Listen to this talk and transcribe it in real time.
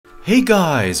Hey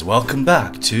guys, welcome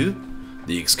back to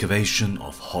the Excavation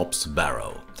of Hob's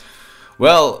Barrow.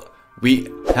 Well,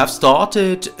 we have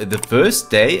started the first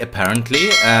day apparently,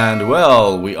 and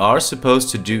well, we are supposed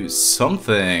to do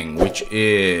something, which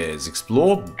is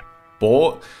explore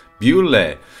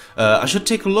Bewlay. I should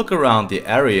take a look around the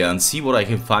area and see what I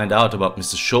can find out about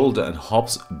Mr. Shoulder and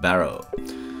Hob's Barrow.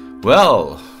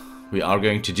 Well, we are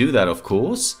going to do that, of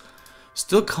course.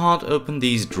 Still can't open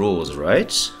these drawers,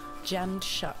 right? Jammed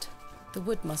shut. The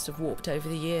wood must have warped over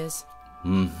the years.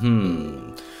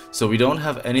 So we don't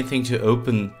have anything to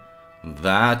open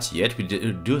that yet. We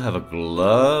do have a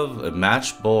glove, a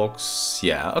matchbox.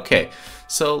 Yeah, okay.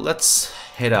 So let's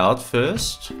head out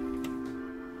first.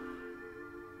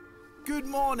 Good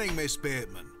morning, Miss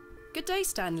Bateman. Good day,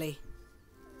 Stanley.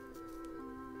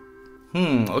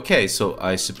 Okay, so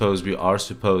I suppose we are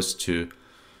supposed to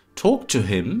talk to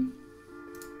him.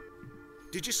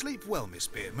 Did you sleep well, Miss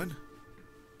Bateman?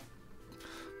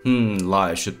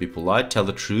 Lie, should be polite, tell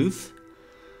the truth.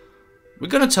 We're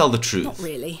gonna tell the truth. Not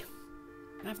really.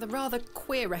 I have the rather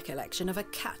queer recollection of a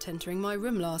cat entering my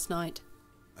room last night.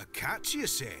 A cat, you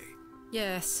say?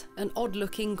 Yes, an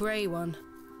odd-looking grey one.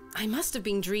 I must have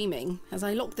been dreaming, as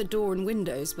I locked the door and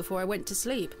windows before I went to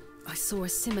sleep. I saw a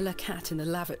similar cat in the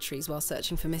lavatories while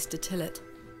searching for Mr. Tillett.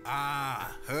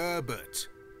 Ah, Herbert.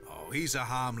 Oh, he's a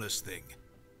harmless thing.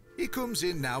 He comes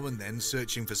in now and then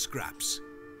searching for scraps.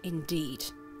 Indeed.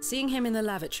 Seeing him in the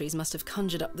lavatories must have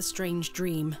conjured up the strange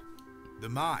dream. The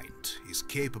mind is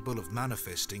capable of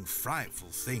manifesting frightful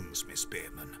things, Miss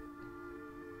Bateman.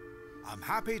 I'm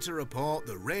happy to report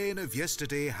the rain of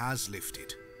yesterday has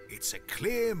lifted. It's a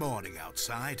clear morning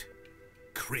outside.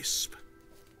 Crisp.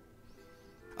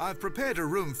 I've prepared a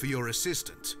room for your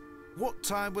assistant. What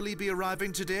time will he be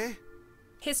arriving today?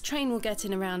 His train will get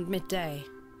in around midday.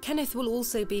 Kenneth will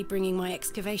also be bringing my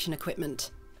excavation equipment.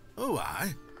 Oh,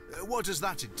 aye. What does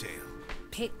that entail?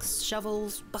 Picks,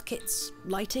 shovels, buckets,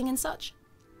 lighting and such.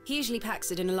 He usually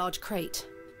packs it in a large crate.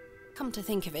 Come to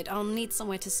think of it, I'll need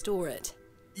somewhere to store it.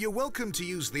 You're welcome to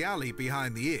use the alley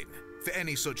behind the inn for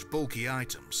any such bulky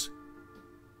items.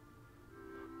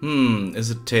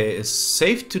 Is it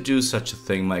safe to do such a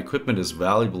thing? My equipment is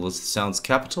valuable. It sounds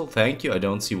capital. Thank you. I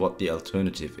don't see what the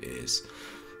alternative is.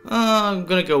 I'm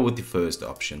gonna go with the first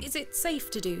option. Is it safe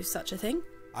to do such a thing?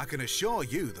 I can assure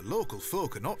you the local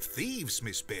folk are not thieves,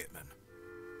 Miss Bateman.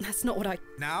 That's not what I...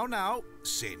 Now,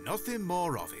 say nothing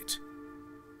more of it.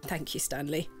 Thank you,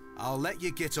 Stanley. I'll let you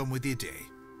get on with your day.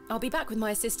 I'll be back with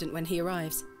my assistant when he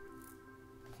arrives.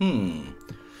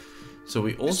 So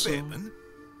we also... Miss Bateman?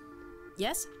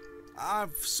 Yes?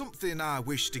 I've something I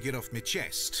wish to get off my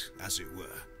chest, as it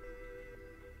were.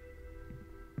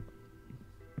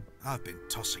 I've been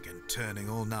tossing and turning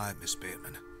all night, Miss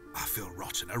Bateman. I feel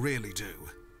rotten, I really do.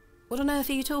 What on earth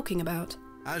are you talking about?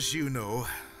 As you know,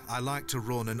 I like to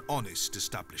run an honest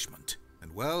establishment.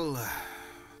 And well,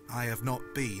 I have not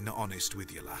been honest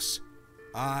with you, lass.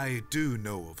 I do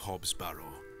know of Hob's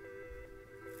Barrow.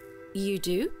 You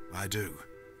do? I do.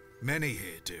 Many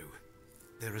here do.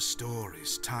 There are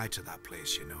stories tied to that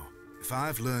place, you know. If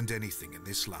I've learned anything in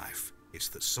this life, it's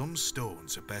that some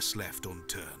stones are best left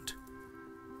unturned.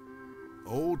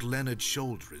 Old Leonard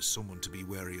Shoulder is someone to be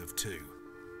wary of too.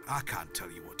 I can't tell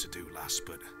you what to do, lass,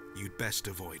 but you'd best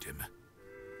avoid him.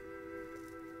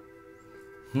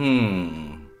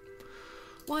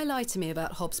 Why lie to me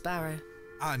about Hob's Barrow?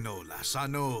 I know, lass, I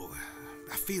know.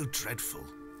 I feel dreadful.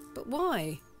 But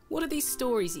why? What are these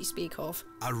stories you speak of?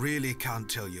 I really can't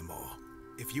tell you more.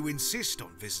 If you insist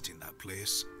on visiting that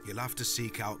place, you'll have to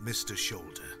seek out Mr.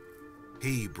 Shoulder.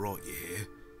 He brought you here.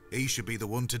 He should be the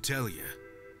one to tell you.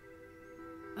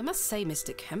 I must say,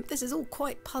 Mr. Kemp, this is all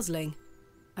quite puzzling.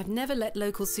 I've never let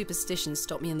local superstitions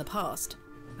stop me in the past.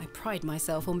 I pride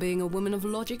myself on being a woman of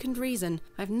logic and reason.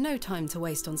 I've no time to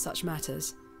waste on such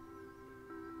matters.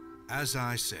 As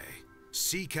I say,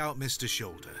 seek out Mr.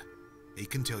 Shoulder. He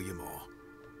can tell you more.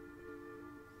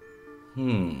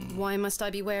 Why must I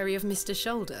be wary of Mr.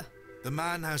 Shoulder? The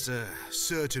man has a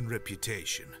certain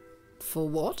reputation. For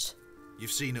what?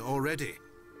 You've seen it already.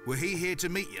 Were he here to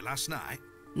meet you last night?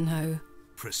 No.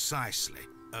 Precisely.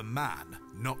 A man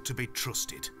not to be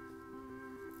trusted.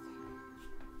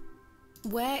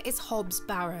 Where is Hob's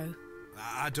Barrow?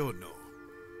 I don't know.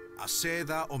 I say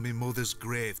that on my mother's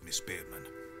grave, Miss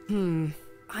Bateman.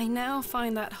 I now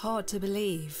find that hard to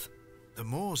believe. The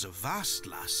moors are vast,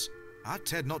 lass. I'd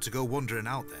tend not to go wandering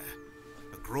out there.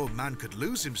 A grown man could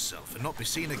lose himself and not be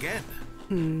seen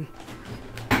again.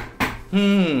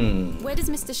 Where does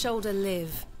Mr. Shoulder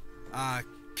live? I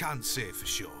can't say for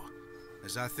sure.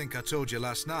 As I think I told you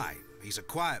last night, he's a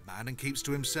quiet man and keeps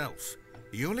to himself.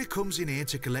 He only comes in here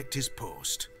to collect his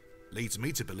post. Leads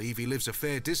me to believe he lives a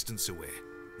fair distance away.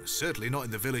 Certainly not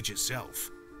in the village itself.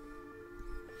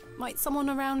 Might someone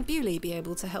around Bewlay be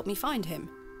able to help me find him?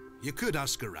 You could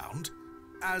ask around.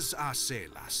 As I say,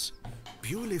 lass,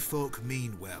 Bewlay folk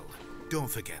mean well. Don't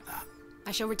forget that.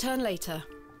 I shall return later.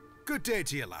 Good day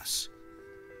to you, lass.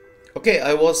 Okay,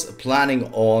 I was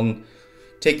planning on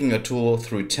taking a tour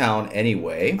through town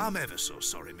anyway. I'm ever so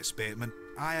sorry, Miss Bateman.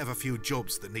 I have a few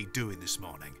jobs that need doing this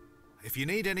morning. If you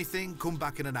need anything, come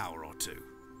back in an hour or two.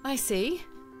 I see.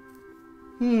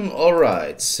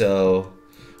 Alright, so...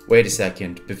 Wait a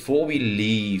second. Before we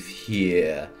leave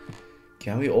here,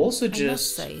 can we also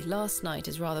just... I must say, last night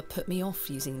has rather put me off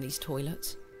using these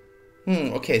toilets.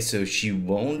 Okay, so she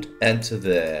won't enter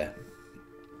there.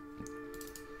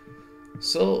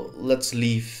 So, let's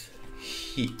leave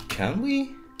here. Can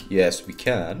we? Yes, we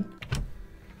can.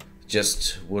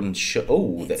 Just wouldn't show...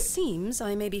 Oh, it seems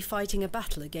I may be fighting a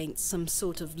battle against some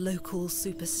sort of local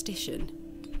superstition.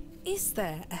 Is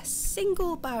there a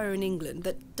single barrow in England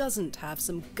that doesn't have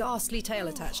some ghastly tale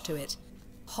attached to it?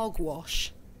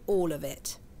 Hogwash. All of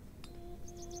it.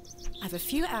 I've a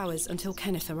few hours until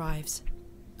Kenneth arrives.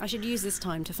 I should use this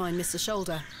time to find Mr.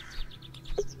 Shoulder.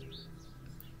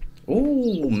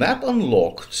 Oh, map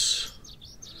unlocked.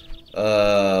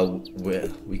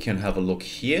 We can have a look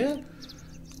here.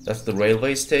 That's the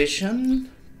railway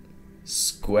station.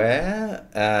 Square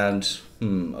and...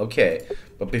 okay.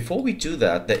 But before we do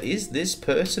that, there is this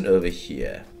person over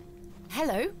here.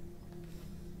 Hello.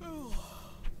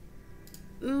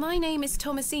 My name is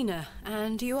Thomasina,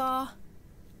 and you are...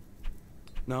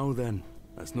 Now then,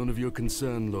 that's none of your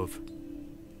concern, love.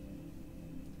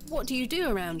 What do you do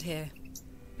around here?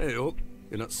 Hey up,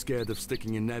 you're not scared of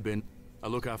sticking your neb in. I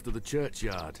look after the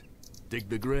churchyard. Dig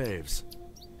the graves.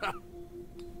 Ha!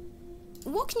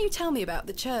 What can you tell me about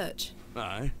the church?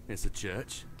 Aye, it's a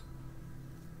church.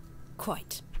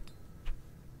 Quite.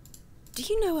 Do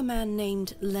you know a man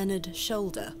named Leonard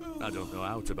Shoulder? I don't know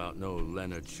out about no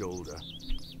Leonard Shoulder.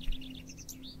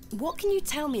 What can you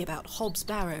tell me about Hob's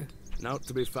Barrow? Not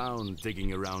to be found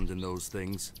digging around in those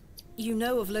things. You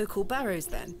know of local barrows,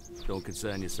 then? Don't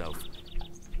concern yourself.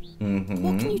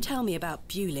 What can you tell me about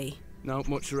Bewlay? Not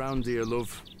much around here,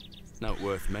 love. Not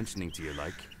worth mentioning to you,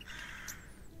 like.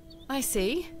 I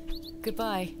see.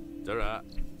 Goodbye. Ta-ra.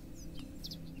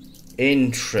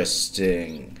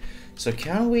 Interesting. So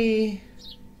can we...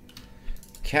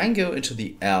 Can go into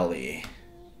the alley.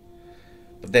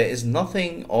 But there is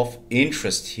nothing of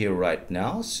interest here right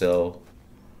now, so...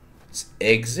 Let's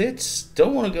exit.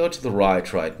 Don't want to go to the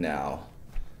right now.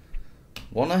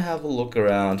 Want to have a look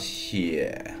around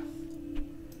here.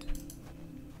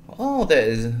 Oh,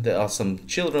 there are some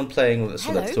children playing, so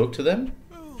Hello? let's talk to them.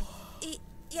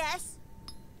 Yes?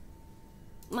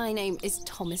 My name is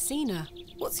Thomasina.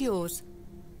 What's yours?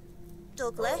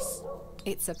 Douglas?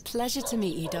 It's a pleasure to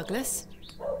meet you, Douglas.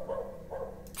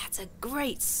 That's a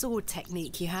great sword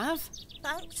technique you have.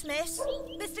 Thanks, miss.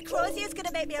 Mr. Crozier's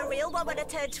gonna make me a real one when I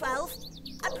turn 12.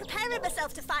 I'm preparing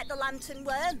myself to fight the lantern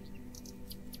worm.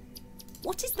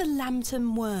 What is the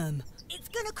lantern worm? It's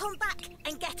gonna come back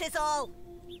and get us all.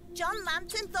 John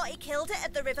Lantern thought he killed it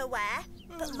at the River Ware,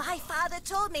 but my father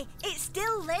told me it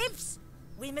still lives.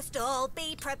 We must all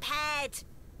be prepared.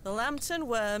 The lantern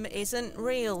worm isn't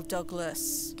real,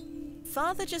 Douglas.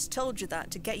 Father just told you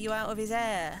that to get you out of his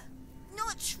hair.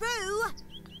 Not true.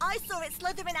 I saw it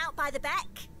slithering out by the beck.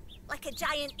 Like a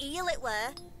giant eel it were.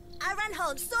 I ran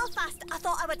home so fast I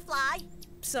thought I would fly.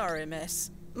 Sorry,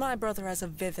 miss. My brother has a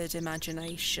vivid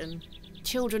imagination.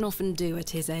 Children often do at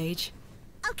his age.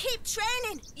 I'll keep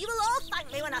training. You will all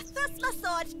thank me when I thrust my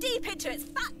sword deep into its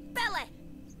fat belly.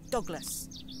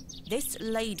 Douglas, this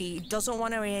lady doesn't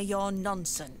want to hear your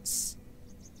nonsense.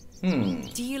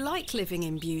 Do you like living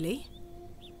in Bewlay?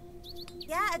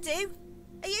 Yeah, I do.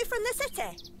 Are you from the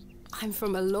city? I'm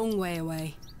from a long way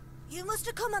away. You must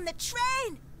have come on the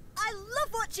train. I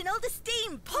love watching all the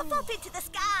steam puff up into the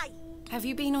sky. Have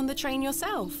you been on the train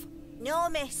yourself? No,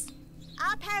 miss.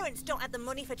 Our parents don't have the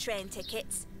money for train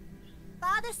tickets.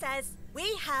 Father says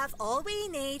we have all we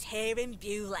need here in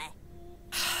Bewlay.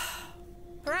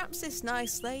 Perhaps this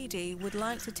nice lady would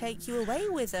like to take you away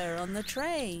with her on the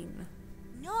train.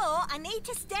 No, I need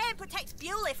to stay and protect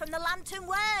Bewlay from the lantern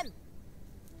worm.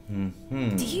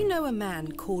 Do you know a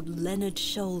man called Leonard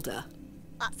Shoulder?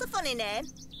 That's a funny name.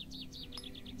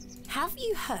 Have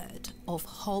you heard of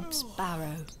Hob's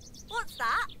Barrow? What's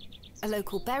that? A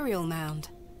local burial mound.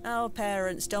 Our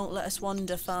parents don't let us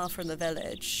wander far from the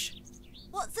village.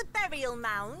 What's a burial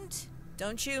mound?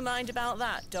 Don't you mind about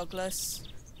that, Douglas.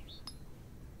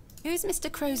 Who's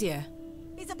Mr. Crozier?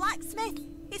 He's a blacksmith.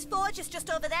 His forge is just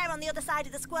over there on the other side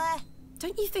of the square.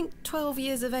 Don't you think 12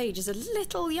 years of age is a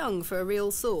little young for a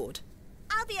real sword?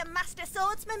 I'll be a master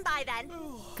swordsman by then.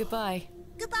 Goodbye.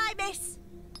 Goodbye, miss.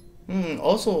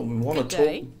 Also, we want to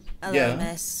day. talk. Hello, Yeah,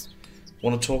 miss.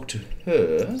 want to talk to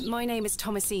her. My name is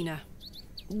Thomasina.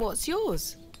 What's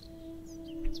yours?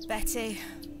 Betty.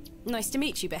 Nice to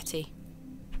meet you, Betty.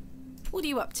 What are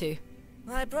you up to?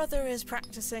 My brother is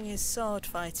practicing his sword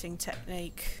fighting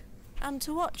technique. I'm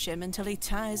to watch him until he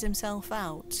tires himself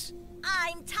out.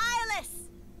 I'm tireless.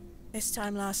 This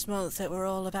time last month it were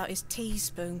all about his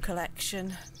teaspoon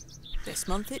collection. This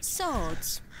month it's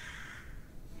swords.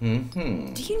 Do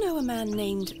you know a man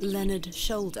named Leonard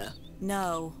Shoulder?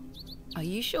 No. Are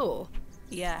you sure?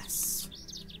 Yes.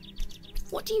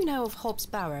 What do you know of Hob's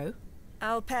Barrow?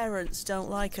 Our parents don't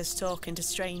like us talking to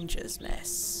strangers,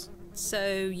 miss.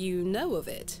 So you know of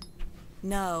it?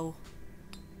 No.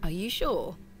 Are you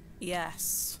sure?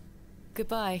 Yes.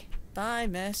 Goodbye. Bye,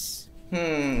 miss.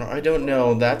 I don't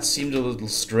know. That seemed a little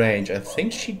strange. I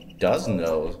think she does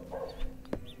know.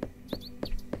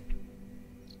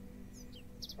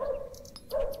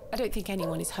 I don't think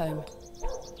anyone is home.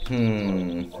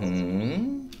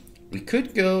 We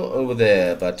could go over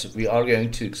there, but we are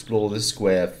going to explore the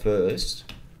square first.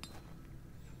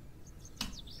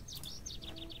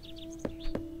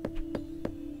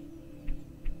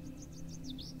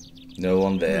 No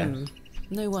one there.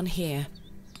 No one here.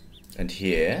 And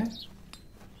here?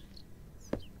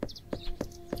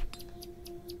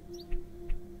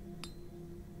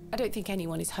 I don't think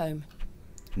anyone is home.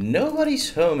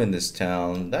 Nobody's home in this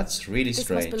town. That's really This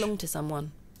strange. must belong to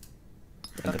someone.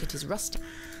 The bucket is rusty.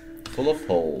 Full of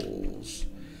holes.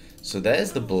 So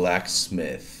there's the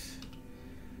blacksmith.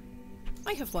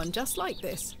 I have one just like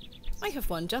this. I have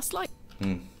one just like...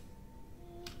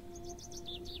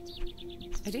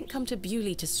 I didn't come to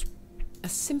Bewlay to a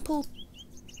simple...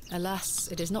 Alas,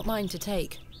 it is not mine to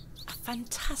take. A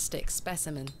fantastic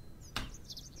specimen.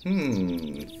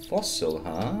 Fossil,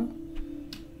 huh?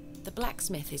 The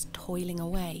blacksmith is toiling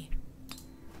away.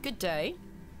 Good day.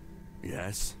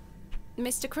 Yes?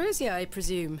 Mr. Crozier, I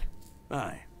presume.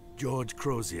 Aye, George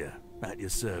Crozier, at your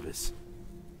service.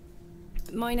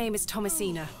 My name is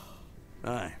Thomasina.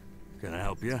 Aye, can I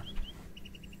help you?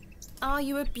 Are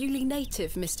you a Bewlay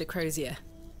native, Mr. Crozier?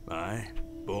 Aye,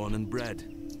 born and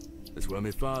bred. That's where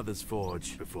my father's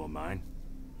forge before mine.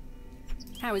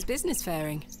 How is business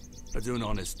faring? I do an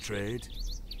honest trade.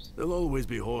 There'll always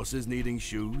be horses needing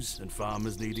shoes and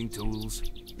farmers needing tools.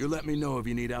 You let me know if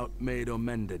you need out made or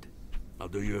mended. I'll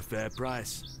do you a fair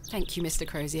price. Thank you, Mr.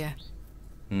 Crozier.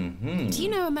 Do you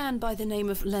know a man by the name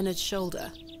of Leonard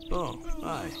Shoulder? Oh,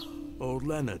 aye, old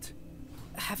Leonard.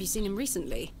 Have you seen him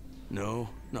recently? No,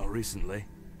 not recently.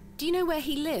 Do you know where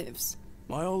he lives?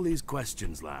 Why all these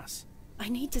questions, lass? I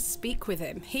need to speak with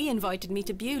him. He invited me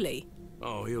to Bewlay.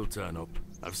 Oh, he'll turn up.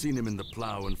 I've seen him in the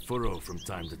plough and furrow from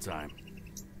time to time.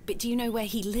 But do you know where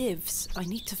he lives? I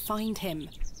need to find him.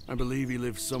 I believe he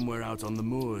lives somewhere out on the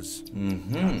moors.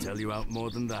 Can't tell you out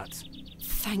more than that.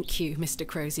 Thank you, Mr.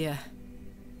 Crozier.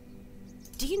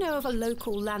 Do you know of a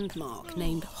local landmark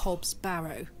named Hob's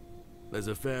Barrow? There's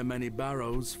a fair many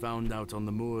barrows found out on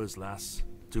the moors, lass.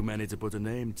 Too many to put a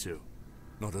name to.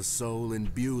 Not a soul in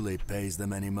Bewlay pays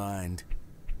them any mind.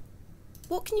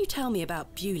 What can you tell me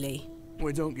about Bewlay?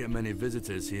 We don't get many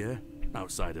visitors here,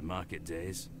 outside of market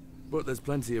days. But there's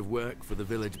plenty of work for the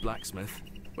village blacksmith.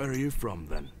 Where are you from,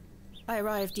 then? I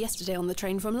arrived yesterday on the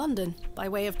train from London, by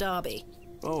way of Derby.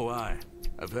 Oh, aye.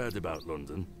 I've heard about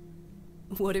London.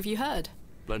 What have you heard?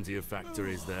 Plenty of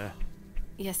factories there.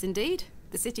 Yes, indeed.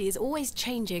 The city is always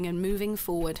changing and moving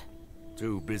forward.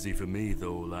 Too busy for me,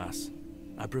 though, lass.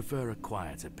 I prefer a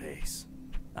quieter pace.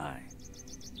 Aye.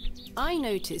 I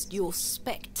noticed your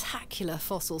spectacular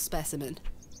fossil specimen.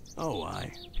 Oh,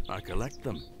 aye. I collect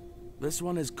them. This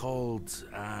one is called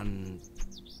an...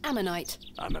 Ammonite.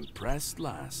 I'm impressed,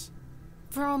 lass.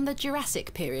 From the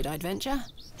Jurassic period, I'd venture.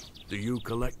 Do you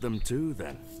collect them too,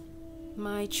 then?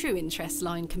 My true interests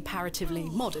lie in comparatively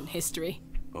modern history.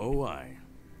 Oh, aye.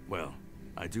 Well,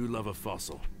 I do love a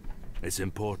fossil. It's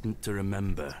important to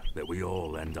remember that we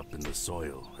all end up in the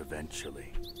soil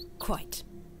eventually. Quite.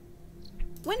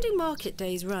 When do market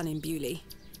days run in Bewlay?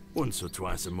 Once or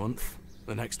twice a month.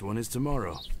 The next one is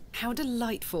tomorrow. How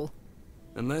delightful.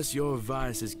 Unless your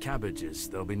vice is cabbages,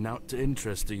 there'll be naught to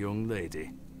interest a young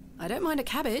lady. I don't mind a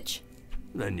cabbage.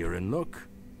 Then you're in luck.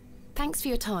 Thanks for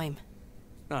your time.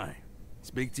 Aye.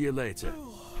 Speak to you later.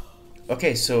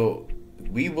 Okay, so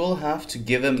we will have to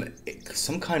give him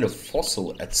some kind of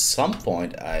fossil at some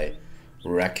point, I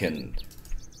reckon.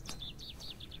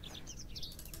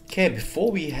 Okay,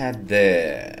 before we head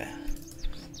there,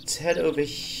 let's head over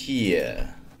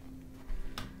here.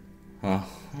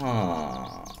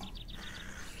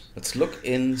 Let's look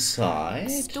inside. A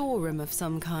storeroom of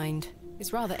some kind.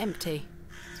 It's rather empty.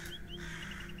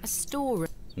 A storeroom.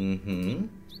 Mm-hmm.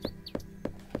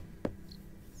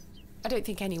 I don't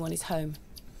think anyone is home.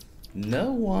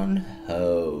 No one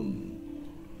home.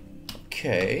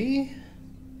 Okay.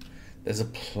 There's a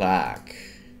plaque.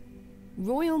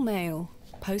 Royal Mail,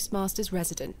 Postmaster's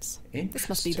Residence. This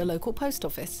must be the local post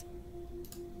office.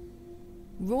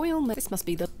 Royal Mail. This must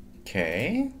be the...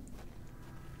 Okay.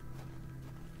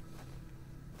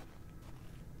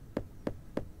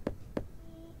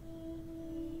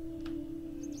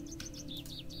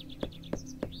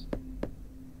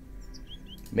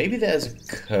 Maybe there's a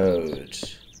code.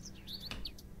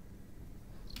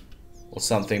 Or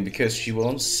something, because she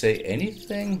won't say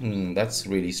anything? That's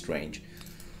really strange.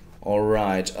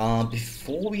 Alright,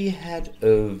 before we head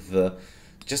over,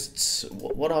 just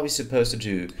what are we supposed to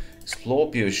do? Explore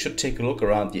Bureau should take a look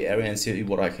around the area and see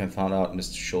what I can find out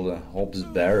Mr. Shoulder Hob's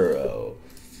Barrow.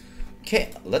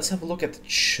 Okay, let's have a look at the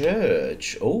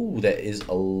church. Oh, there is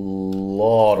a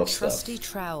lot of Trusty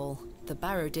stuff. trowel, the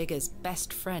barrow digger's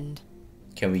best friend.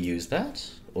 Can we use that?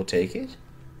 Or take it?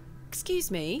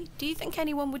 Excuse me, do you think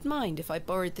anyone would mind if I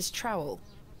borrowed this trowel?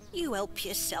 You help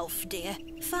yourself, dear.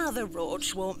 Father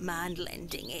Roach won't mind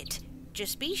lending it.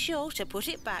 Just be sure to put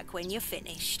it back when you're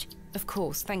finished. Of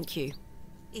course, thank you.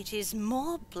 It is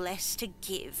more blessed to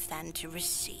give than to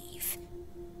receive.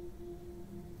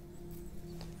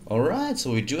 Alright,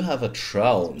 so we do have a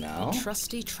trowel now.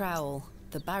 Trusty trowel,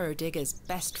 the barrow digger's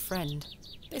best friend.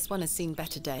 This one has seen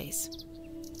better days.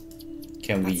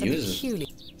 Can we That's a use it? peculiar...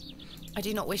 I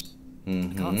do not wish...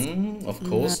 Of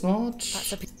course not.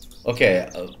 That's a... Okay,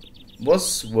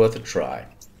 was worth a try.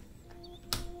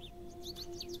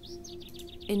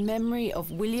 In memory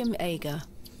of William Ager.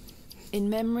 In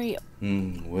memory...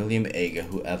 William Ager,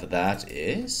 whoever that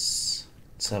is.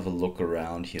 Let's have a look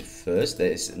around here first.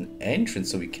 There is an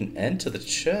entrance, so we can enter the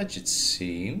church, it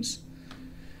seems.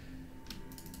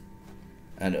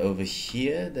 And over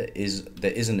here, there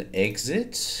is an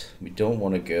exit. We don't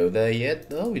want to go there yet,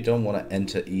 though. We don't want to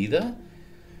enter either.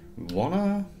 We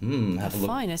wanna have a look.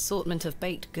 fine assortment of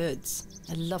baked goods.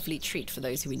 A lovely treat for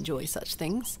those who enjoy such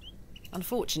things.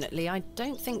 Unfortunately, I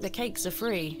don't think the cakes are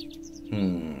free.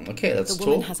 Okay, let's The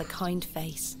woman talk. has a kind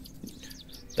face.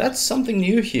 That's something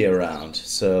new here around,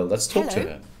 so let's talk to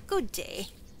Hello. her. Good day.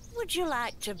 Would you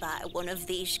like to buy one of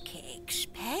these cakes,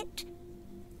 pet?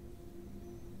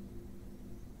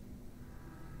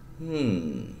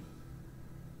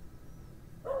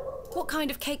 What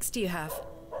kind of cakes do you have?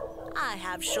 I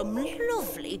have some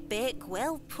lovely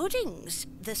Bakewell puddings.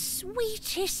 The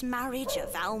sweetest marriage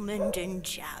of almond and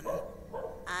jam.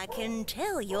 I can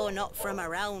tell you're not from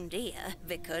around here,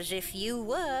 because if you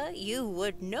were, you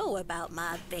would know about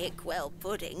my Bakewell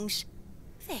puddings.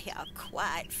 They are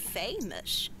quite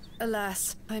famous.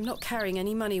 Alas, I'm not carrying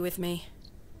any money with me.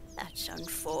 That's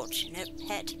unfortunate,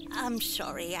 pet. I'm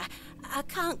sorry. I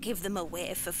can't give them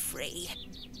away for free.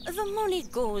 The money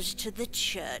goes to the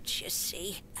church, you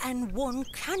see, and one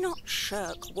cannot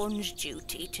shirk one's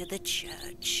duty to the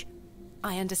church.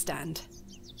 I understand.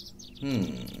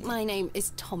 My name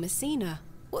is Thomasina.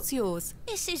 What's yours?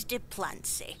 Mrs.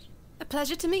 DePlancy. A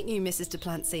pleasure to meet you, Mrs.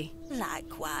 DePlancy.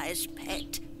 Likewise,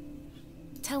 pet.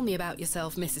 Tell me about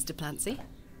yourself, Mrs. DePlancy.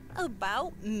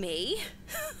 About me?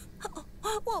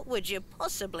 What would you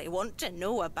possibly want to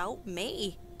know about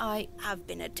me? I've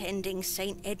been attending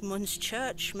St. Edmund's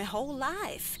Church my whole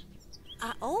life.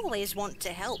 I always want to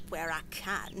help where I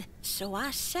can, so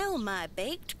I sell my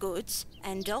baked goods,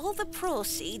 and all the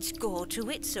proceeds go to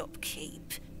its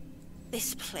upkeep.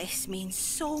 This place means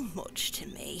so much to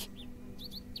me.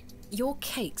 Your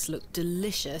cakes look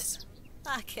delicious.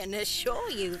 I can assure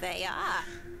you they are.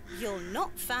 You'll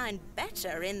not find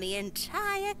better in the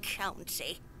entire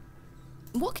county.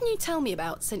 What can you tell me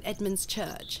about St. Edmund's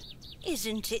Church?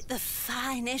 Isn't it the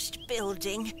finest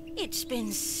building? It's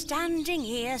been standing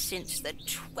here since the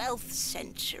 12th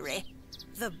century.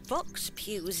 The box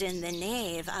pews in the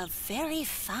nave are very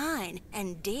fine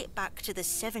and date back to the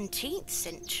 17th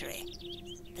century.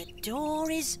 The door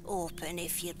is open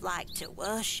if you'd like to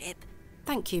worship.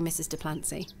 Thank you, Mrs.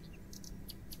 DePlancy.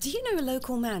 Do you know a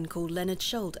local man called Leonard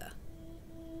Shoulder?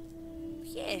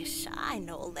 Yes, I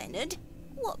know Leonard.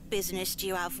 What business do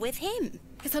you have with him?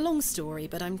 It's a long story,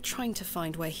 but I'm trying to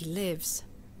find where he lives.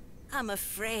 I'm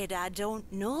afraid I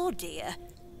don't know, dear.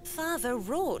 Father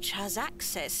Roach has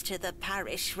access to the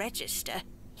parish register.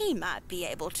 He might be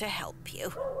able to help you.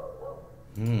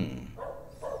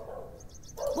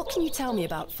 What can you tell me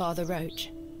about Father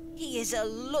Roach? He is a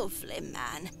lovely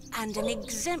man and an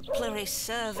exemplary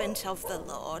servant of the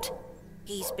Lord.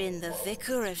 He's been the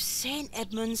vicar of St.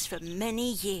 Edmund's for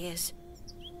many years.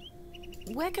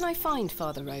 Where can I find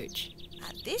Father Roach?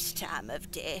 At this time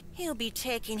of day, he'll be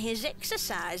taking his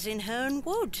exercise in Herne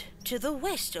Wood, to the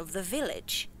west of the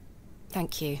village.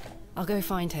 Thank you. I'll go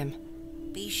find him.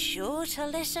 Be sure to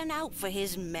listen out for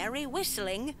his merry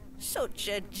whistling. Such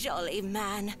a jolly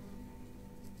man.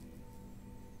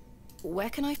 Where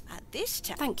can I... At this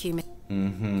time... Thank you,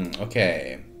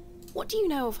 Okay. What do you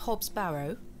know of Hobbs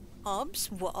Barrow?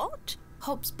 Hobbs what?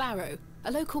 Hobbs Barrow,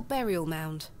 a local burial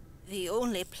mound. The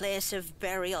only place of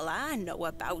burial I know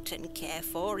about and care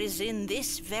for is in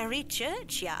this very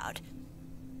churchyard.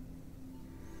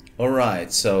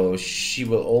 Alright, so she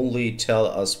will only tell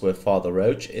us where Father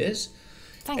Roach is.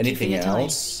 Thank Anything you for your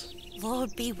else? time.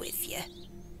 Lord be with you.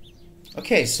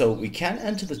 Okay, so we can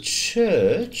enter the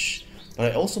church,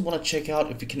 but I also want to check out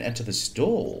if we can enter this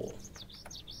door.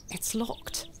 It's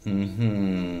locked.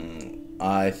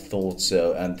 I thought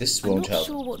so, and this won't help.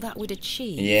 I'm not sure what that would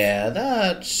achieve. Yeah,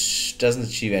 that doesn't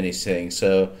achieve anything,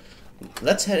 so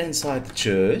let's head inside the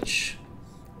church.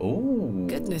 Oh.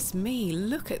 Goodness me,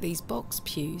 look at these box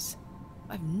pews.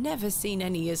 I've never seen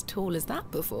any as tall as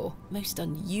that before. Most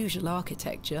unusual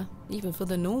architecture, even for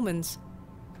the Normans.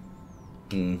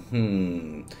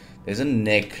 There's a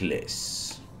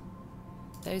necklace.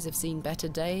 Those have seen better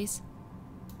days.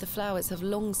 The flowers have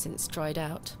long since dried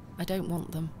out. I don't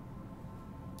want them.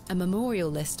 A memorial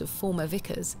list of former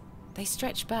vicars. They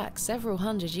stretch back several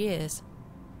hundred years.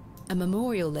 A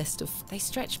memorial list of... They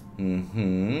stretch...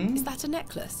 Is that a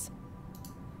necklace?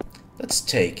 Let's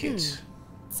take it.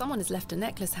 Someone has left a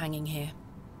necklace hanging here.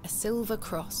 A silver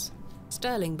cross.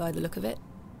 Sterling by the look of it.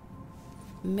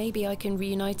 Maybe I can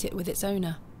reunite it with its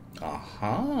owner.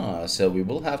 Aha, so we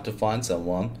will have to find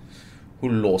someone who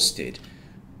lost it.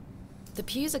 The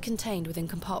pews are contained within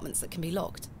compartments that can be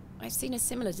locked. I've seen a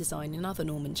similar design in other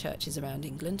Norman churches around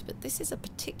England, but this is a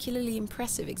particularly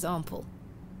impressive example.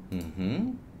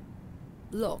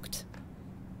 Locked.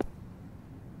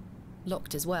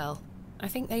 Locked as well. I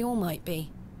think they all might be.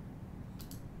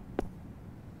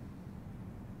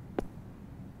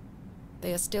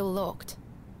 They are still locked.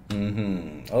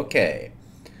 Okay.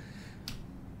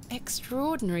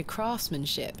 Extraordinary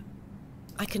craftsmanship.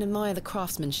 I can admire the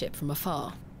craftsmanship from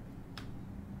afar.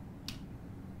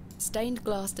 Stained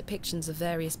glass depictions of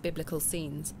various biblical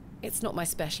scenes. It's not my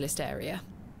specialist area.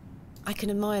 I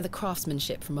can admire the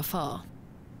craftsmanship from afar.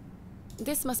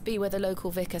 This must be where the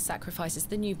local vicar sacrifices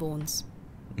the newborns.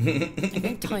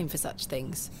 No time for such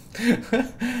things.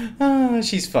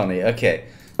 She's funny. Okay,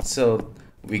 so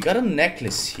we got a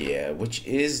necklace here, which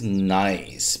is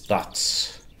nice, but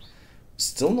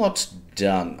still not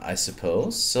done, I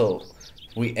suppose. So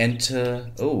we enter...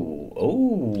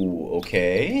 Oh,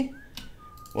 okay.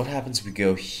 What happens if we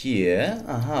go here?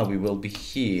 Aha, we will be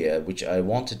here, which I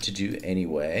wanted to do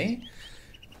anyway.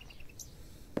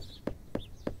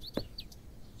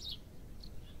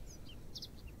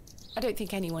 I don't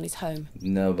think anyone is home.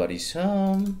 Nobody's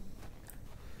home.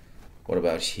 What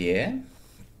about here?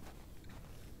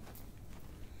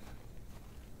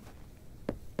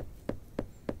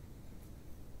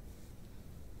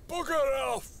 Bugger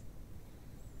off!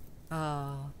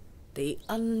 Ah, the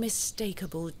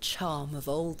unmistakable charm of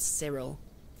old Cyril.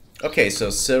 Okay, so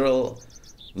Cyril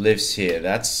lives here.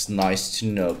 That's nice to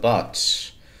know,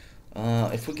 but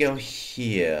if we go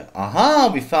here... Aha,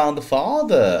 we found the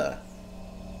father!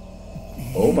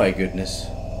 Oh my goodness.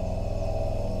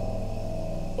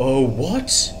 Oh, what?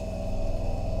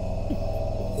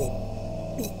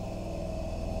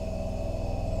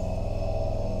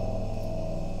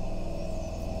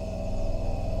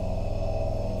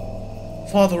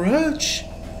 Father Roach?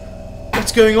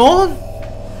 What's going on?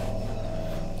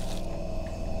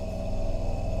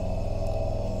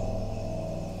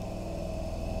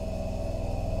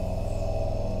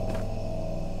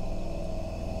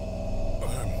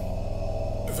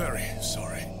 Very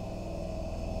sorry.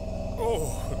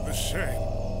 Oh, the shame.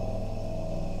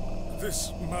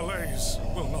 This malaise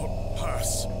will not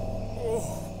pass.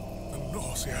 Oh, the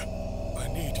nausea. I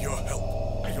need your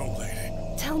help, young lady.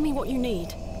 Tell me what you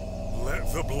need.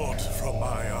 Let the blood from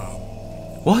my arm.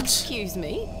 What? Excuse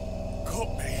me?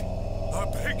 Cut me. I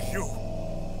beg you.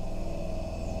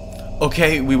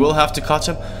 Okay, we will have to cut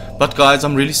him. But guys,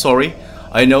 I'm really sorry.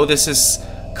 I know this is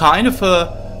kind of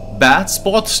a bad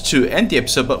spot to end the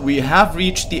episode, but we have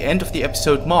reached the end of the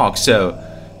episode mark. So,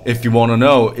 if you want to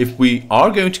know if we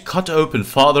are going to cut open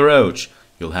Father Roach,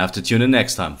 you'll have to tune in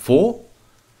next time for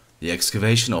the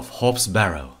excavation of Hobbs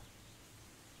Barrow.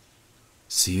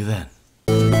 See you then.